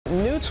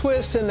New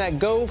twist in that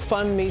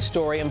GoFundMe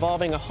story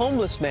involving a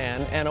homeless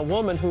man and a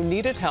woman who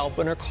needed help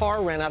when her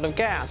car ran out of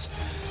gas.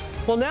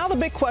 Well, now the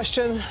big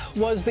question,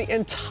 was the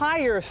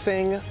entire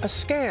thing a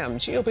scam?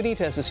 Gio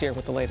Benitez is here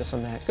with the latest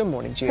on that. Good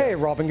morning, Gio. Hey,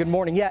 Robin, good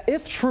morning. Yeah,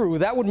 if true,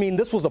 that would mean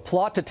this was a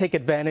plot to take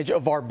advantage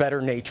of our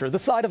better nature, the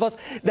side of us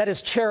that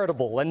is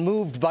charitable and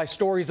moved by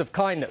stories of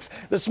kindness.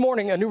 This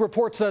morning, a new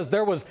report says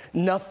there was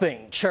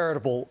nothing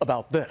charitable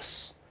about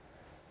this.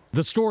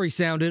 The story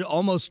sounded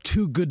almost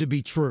too good to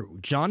be true.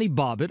 Johnny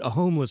Bobbitt, a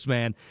homeless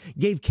man,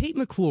 gave Kate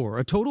McClure,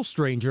 a total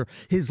stranger,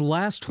 his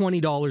last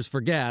 $20 for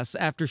gas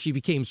after she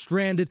became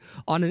stranded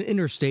on an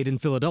interstate in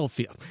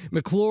Philadelphia.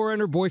 McClure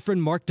and her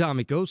boyfriend, Mark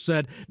D'Amico,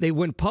 said they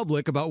went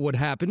public about what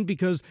happened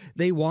because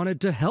they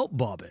wanted to help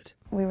Bobbitt.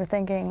 We were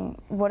thinking,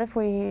 what if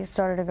we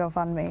started a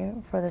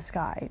GoFundMe for this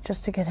guy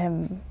just to get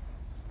him,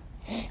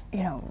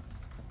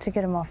 to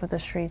get him off of the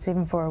streets,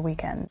 even for a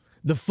weekend.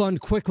 The fund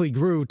quickly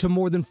grew to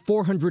more than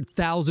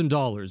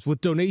 $400,000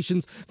 with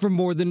donations from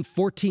more than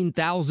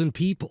 14,000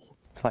 people.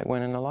 It's like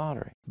winning the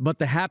lottery. But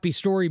the happy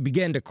story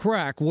began to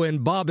crack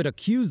when Bobbitt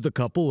accused the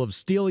couple of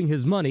stealing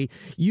his money,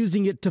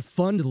 using it to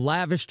fund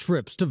lavish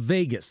trips to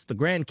Vegas, the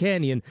Grand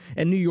Canyon,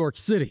 and New York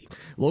City.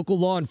 Local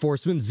law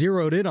enforcement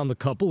zeroed in on the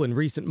couple in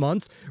recent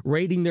months,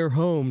 raiding their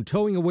home,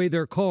 towing away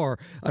their car.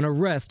 An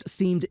arrest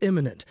seemed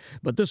imminent.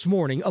 But this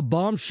morning, a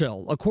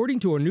bombshell. According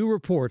to a new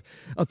report,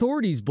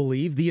 authorities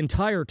believe the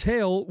entire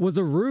tale was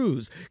a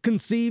ruse,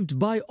 conceived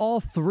by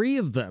all three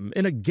of them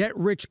in a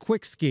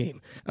get-rich-quick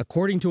scheme.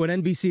 According to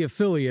an NBC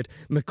affiliate,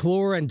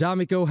 McClure and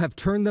D'Amico have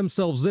turned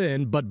themselves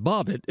in, but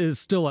Bobbitt is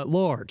still at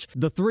large.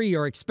 The three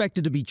are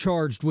expected to be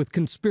charged with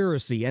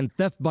conspiracy and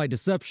theft by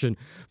deception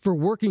for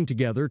working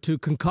together to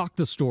concoct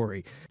the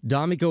story.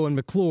 D'Amico and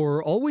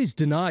McClure always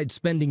denied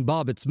spending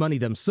Bobbitt's money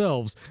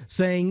themselves,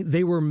 saying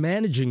they were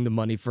managing the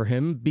money for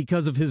him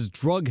because of his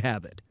drug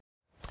habit.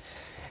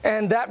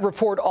 And that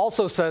report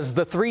also says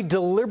the three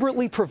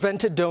deliberately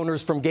prevented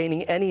donors from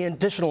gaining any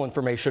additional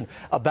information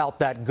about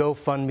that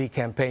GoFundMe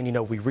campaign.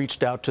 We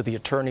reached out to the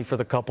attorney for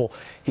the couple.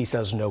 He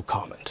says no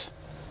comment.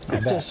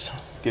 It's just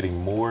getting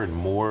more and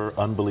more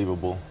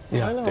unbelievable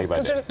day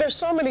by day. There's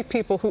so many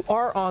people who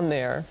are on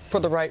there for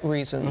the right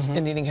reasons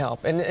and needing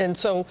help. And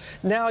so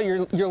now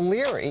you're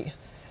leery,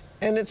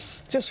 and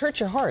it's just hurt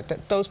your heart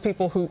that those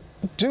people who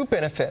do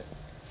benefit,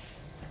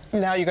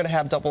 now you're going to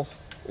have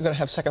you're going to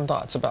have second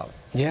thoughts about.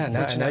 Yeah,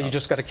 now you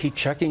just got to keep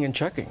checking and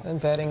checking. And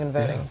vetting and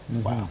vetting.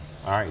 Yeah. Wow.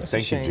 All right.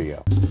 Thank you,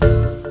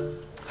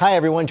 Gio. Hi,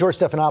 everyone. George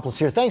Stephanopoulos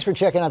here. Thanks for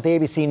checking out the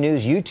ABC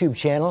News YouTube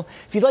channel.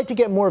 If you'd like to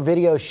get more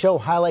videos, show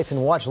highlights,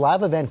 and watch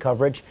live event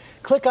coverage,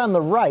 click on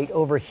the right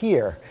over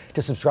here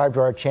to subscribe to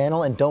our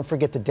channel. And don't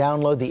forget to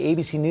download the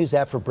ABC News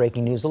app for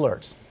breaking news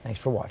alerts. Thanks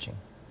for watching.